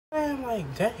I'm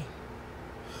like, dang,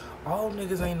 all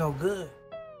niggas ain't no good.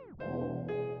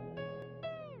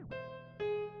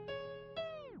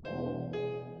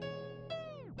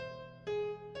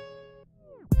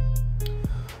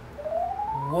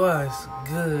 What's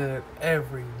good,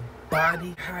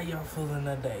 everybody? How y'all feeling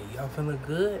today? Y'all feeling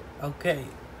good? Okay.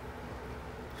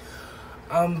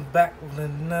 I'm back with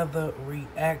another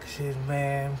reaction,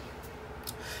 man.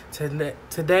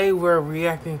 Today we're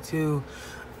reacting to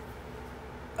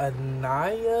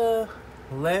Inayah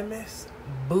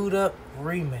lamis-boo'd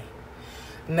remake.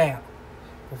 Now,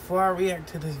 before I react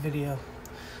to this video,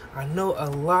 I know a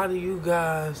lot of you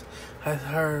guys have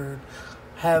heard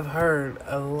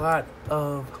a lot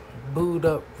of boo'd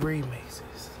up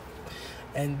remixes.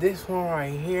 And this one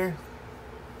right here,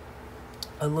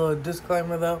 a little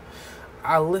disclaimer though,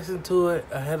 I listened to it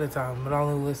ahead of time, but I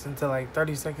only listened to like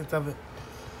 30 seconds of it.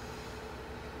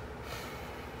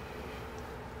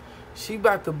 She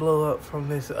about to blow up from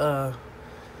this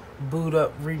boo'd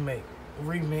up remake,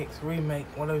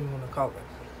 whatever you want to call it.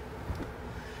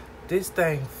 This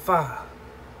thing fire.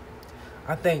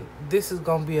 I think this is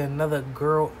gonna be another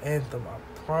girl anthem. I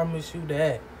promise you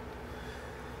that.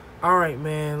 Alright,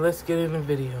 man, let's get in the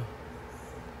video.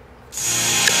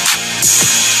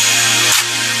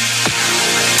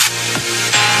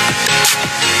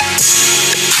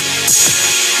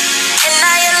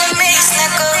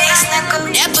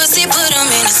 That pussy put him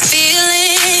in his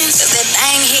feelings, 'cause that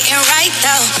thing hitting right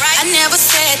though. I never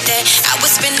said that I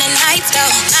would spend the night though.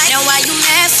 Now why you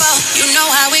mad for? You know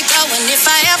how it go. And if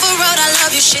I ever wrote I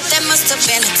love you shit, that must have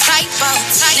been a typo.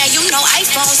 Now you know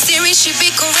iPhone Siri should be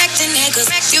correcting niggas.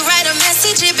 You write a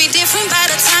message, it be different by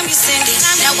the time you send it.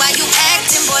 Now why you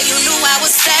acting, boy? You knew I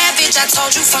was savage. I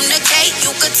told you from the gate, you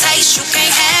could taste, you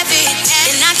can't have it.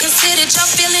 And I considered your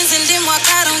feelings and then walk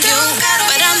out on you.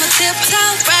 But I'ma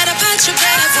tiptoe right up out your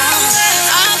bedroom.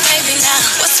 Oh baby, now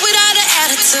what's with all the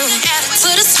attitude?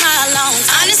 Put a smile on.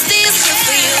 Honesty is good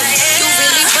for you. You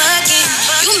really bugging.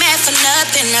 You mad for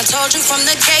nothing. I told you from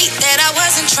the gate that I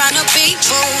wasn't trying to be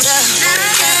rude.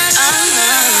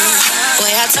 Boy,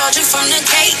 I told you from the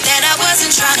gate that I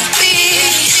wasn't trying to be.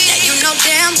 Now you know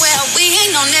damn well we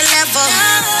ain't on that level.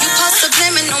 You post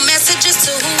subliminal messages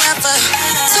to whoever.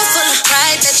 So full of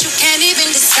pride that you can't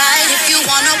even decide if you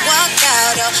wanna walk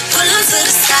out or pull on to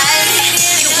the side.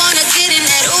 You wanna get in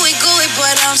that ooey gooey,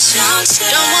 boy, don't you?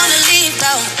 Don't wanna leave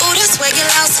though. Ooh, that's where you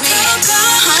lost me.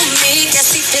 Homie, guess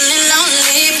he feeling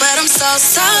lonely, but I'm so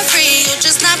sorry, you're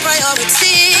just not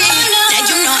priority. Now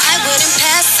you know I wouldn't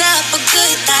pass up a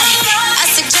good thing. I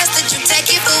suggest that you take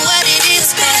it for what it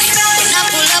is, babe. When I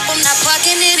pull up, I'm not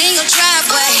parking it in your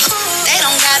driveway. They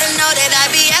don't gotta know that I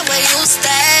be at where you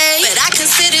stay. But I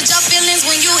considered your feelings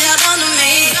when you held on to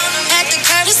me. Had the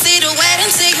courtesy to wait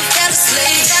until you fell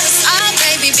asleep. Oh,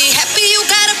 baby, be happy you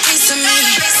got a piece of me.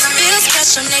 Feel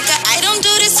special, nigga, I don't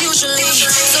do this usually.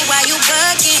 So why you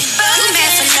bugging? You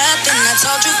mad for nothing. I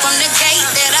told you from the gate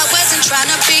that I wasn't trying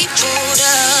to be rude.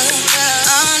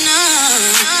 Oh, no.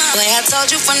 Boy, I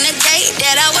told you from the gate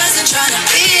that I wasn't trying to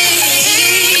be.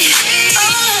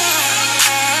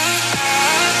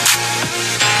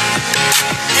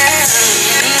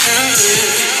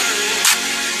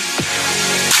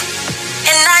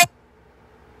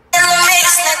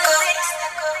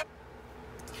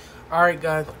 Alright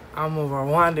guys, I'm gonna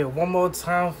rewind it one more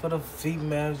time for the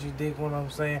females. You dig what I'm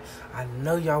saying? I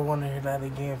know y'all wanna hear that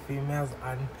again, females.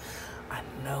 I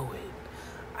know it.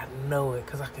 I know it,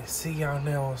 cause I can see y'all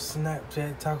now on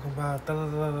Snapchat talking about you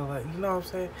know what I'm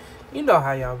saying? You know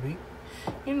how y'all be.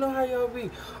 You know how y'all be.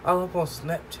 All up on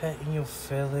Snapchat in your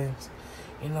feelings.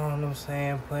 You know what I'm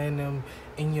saying? Playing them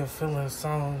in your feelings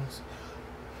songs.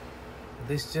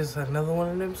 This just another one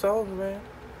of them songs, man.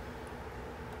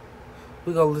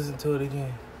 We gonna listen to it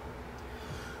again.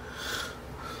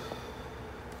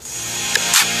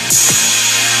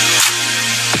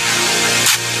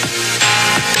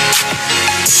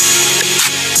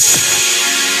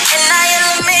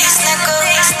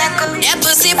 That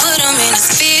pussy put him in his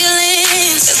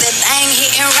feelings, 'cause that thing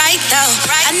hitting right though.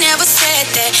 I never said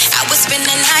that I would spend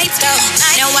the night though.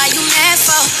 Now why you mad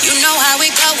for? You know how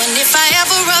it go. And if I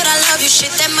ever wrote I love you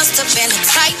shit, that must have been a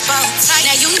typo.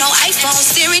 Now you know iPhone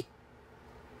Siri.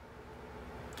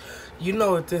 You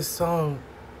know what this song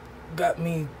got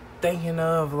me thinking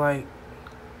of? Like,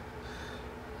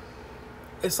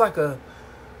 it's like a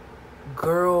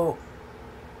girl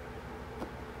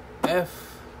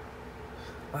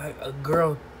like a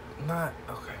girl, not,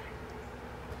 okay.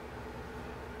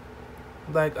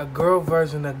 Like a girl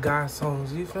version of guy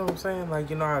songs. You feel what I'm saying? Like,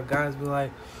 you know how guys be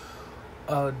like,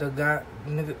 the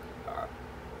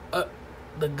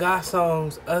guy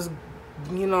songs, us,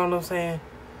 you know what I'm saying?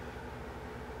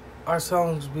 our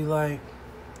songs be like,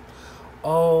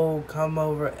 oh, come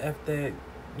over, F that,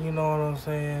 you know what I'm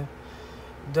saying?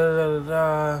 Da da da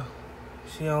da.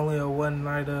 She only a one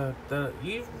nighter.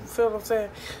 You feel what I'm saying?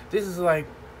 This is like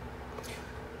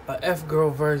a F girl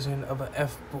version of a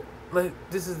F boy. Like,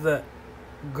 this is the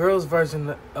girl's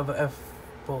version of a F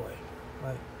boy.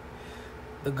 Like,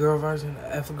 the girl version,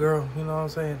 F girl, you know what I'm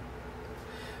saying?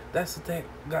 That's what that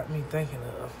got me thinking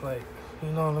of. Like,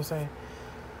 you know what I'm saying?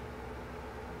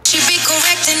 She be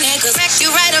correcting niggas.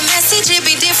 You write a message, it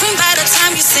be different by the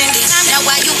time you send it. Now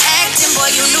why you acting,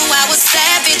 boy, you knew I was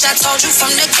savage. I told you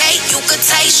from the gate, you could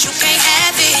taste, you can't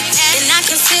have it. And I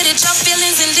considered your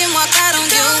feelings and then walk out on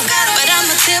you. But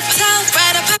I'ma tiptoe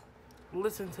right up.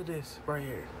 Listen to this right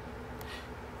here.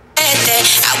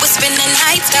 I would spend the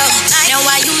night though. Now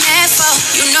why you mad for?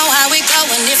 You know how it go.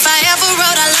 And if I ever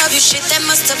wrote I love you shit, that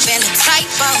must have been a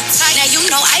typo. Now you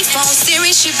know iPhone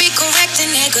Siri, she be correcting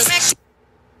niggas.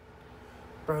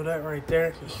 Bro, that right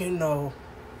there, you know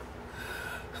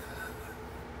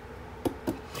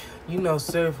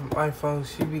Siri from iPhone,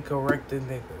 she be correcting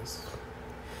niggas.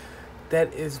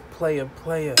 That is player.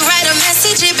 You write a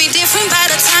message, it be different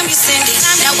by the time you send it.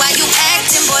 Now why you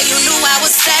acting, boy, you knew I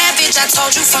was savage. I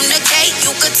told you from the gate,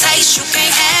 you could taste, you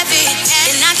can't have it.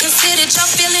 And I considered your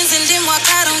feelings and then walk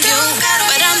out on you.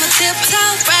 But I'ma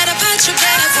tiptoe right up out your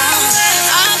bedroom.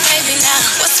 Oh, baby, now,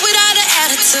 what's with all the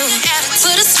attitude?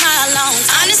 Put a smile on,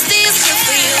 honesty is good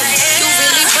for you. You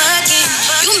really bugging,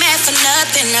 you mad for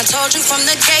nothing. I told you from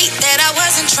the gate that I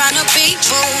wasn't trying to be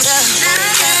rude.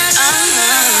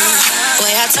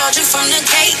 Boy, I told you from the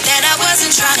gate that I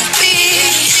wasn't trying to be.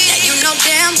 Now you know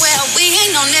damn well we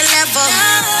ain't on that level.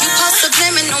 You post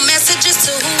subliminal messages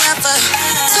to whoever.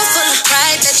 So full of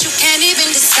pride that you can't even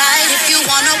decide if you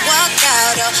wanna walk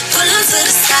out or pull on to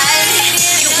the side.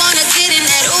 You wanna get in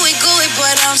that ooey gooey,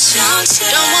 boy, don't you?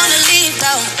 Don't wanna leave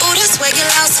though. Ooh, that's where you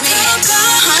lost me.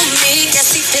 Homie, guess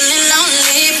he feeling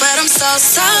lonely, but I'm so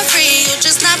sorry, you're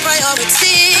just not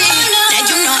priority. Now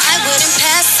you know I wouldn't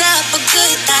pass up a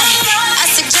good thing. I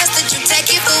suggest that you take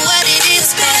it for what it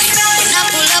is, babe. When I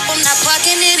pull up, I'm not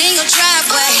parking it in your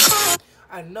driveway.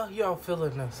 I know y'all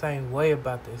feeling the same way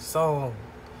about this song.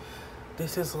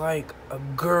 This is like a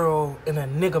girl in a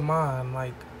nigga mind.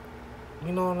 Like,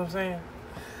 you know what I'm saying?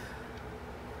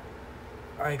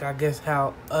 Like, I guess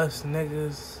how us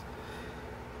niggas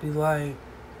be like,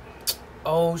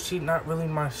 oh, she not really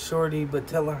my shorty, but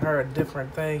telling her a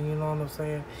different thing, you know what I'm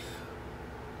saying?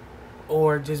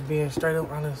 Or just being straight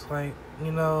up honest, like,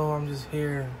 you know, I'm just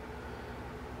here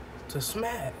to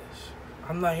smash.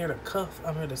 I'm not here to cuff,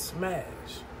 I'm here to smash.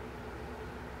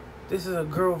 This is a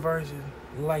girl version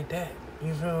like that.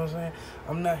 You feel what I'm saying?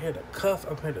 I'm not here to cuff,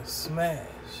 I'm here to smash.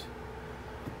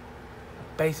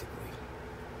 Basically.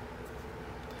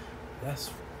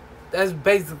 That's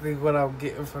basically what I'm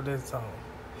getting from this song.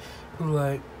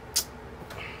 Like,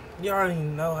 y'all already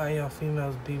know how y'all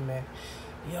females be, man.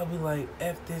 Y'all be like,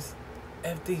 F these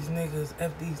niggas, da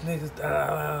da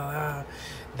da da.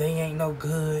 They ain't no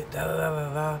good, da da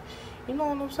da da. You know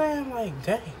what I'm saying? Like,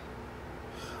 dang.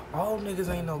 All niggas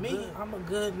ain't no good. I'm a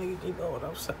good nigga, you know what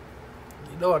I'm saying?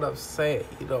 You know what I'm saying?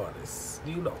 You know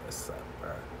what's up,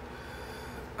 bro.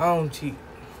 I don't cheat.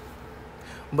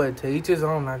 But to each his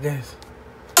own, I guess.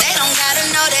 They don't gotta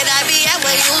know that I be at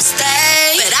where you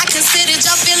stay. But I considered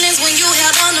your feelings when you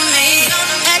held on to me.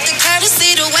 Had the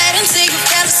courtesy to wait until you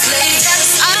fell asleep.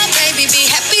 Oh, baby, be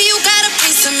happy you got a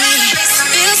piece of me.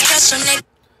 Feel special, nigga.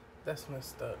 That's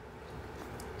messed up.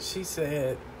 She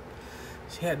said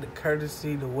she had the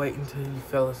courtesy to wait until you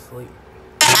fell asleep.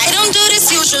 I don't do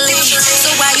this usually,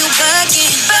 so why you bugging?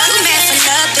 You mad for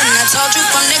nothing. I told you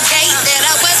from the gate that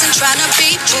I wasn't trying to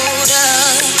be rude.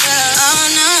 Oh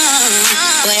no,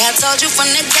 boy, I told you from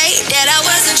the gate that I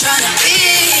wasn't trying to be.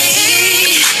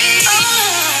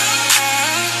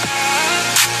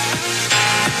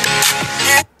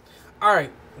 All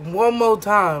right, one more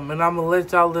time, and I'm gonna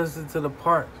let y'all listen to the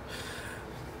part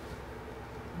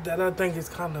that I think is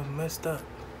kind of messed up.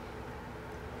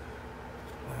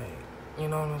 You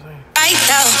know what I'm saying? Right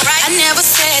though, I never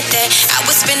said that I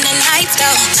would spend the night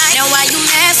though. Now why you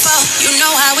mad for? You know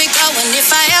how it go. And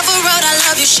if I ever wrote I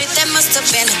love you shit, that must have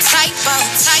been a typo.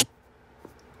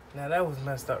 Now that was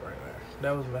messed up right there.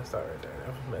 That was messed up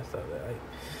right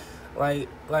there.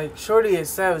 Like Shorty is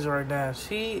savage right now.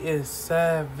 She is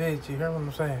savage. You hear what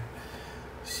I'm saying?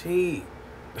 She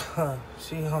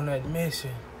on that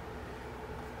mission.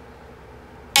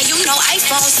 You know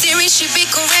iPhone Siri, she be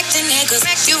correcting niggas.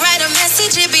 You write a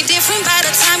message, it be different by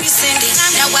the time you send it.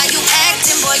 Now why you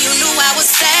acting, boy, you knew I was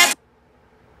sad.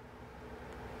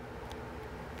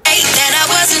 That I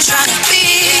wasn't trying to be.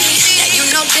 Now you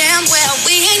know damn well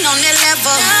we ain't on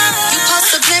forever. You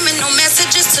post subliminal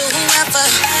messages to whoever.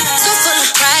 So full of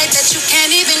pride that you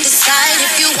can't even decide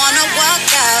if you wanna walk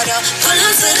out or pull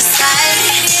them to the side.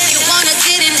 You wanna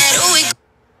get in that ooey.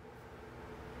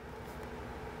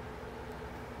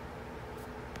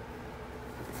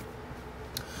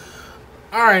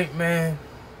 Alright, man.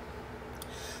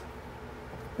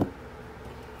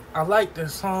 I like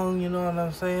this song, you know what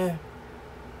I'm saying?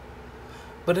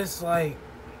 But it's like,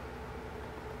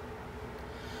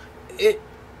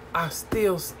 I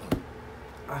still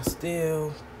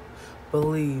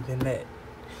believe in that.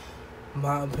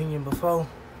 My opinion before,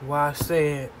 why I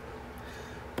said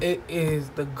it is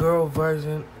the girl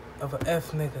version of an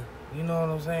F nigga. You know what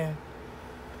I'm saying?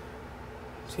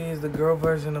 She is the girl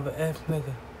version of an F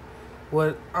nigga.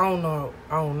 What, I don't know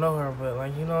her, but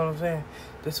like, you know what I'm saying?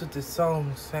 That's what this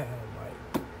song sound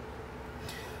like.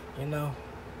 You know?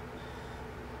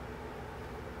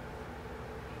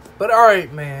 But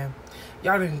alright, man.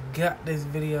 Y'all done got this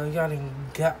video. Y'all done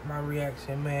got my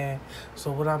reaction, man.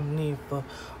 So what I need for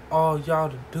all y'all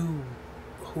to do,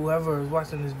 whoever is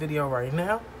watching this video right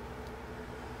now,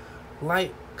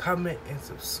 like, comment, and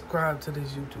subscribe to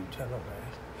this YouTube channel, man.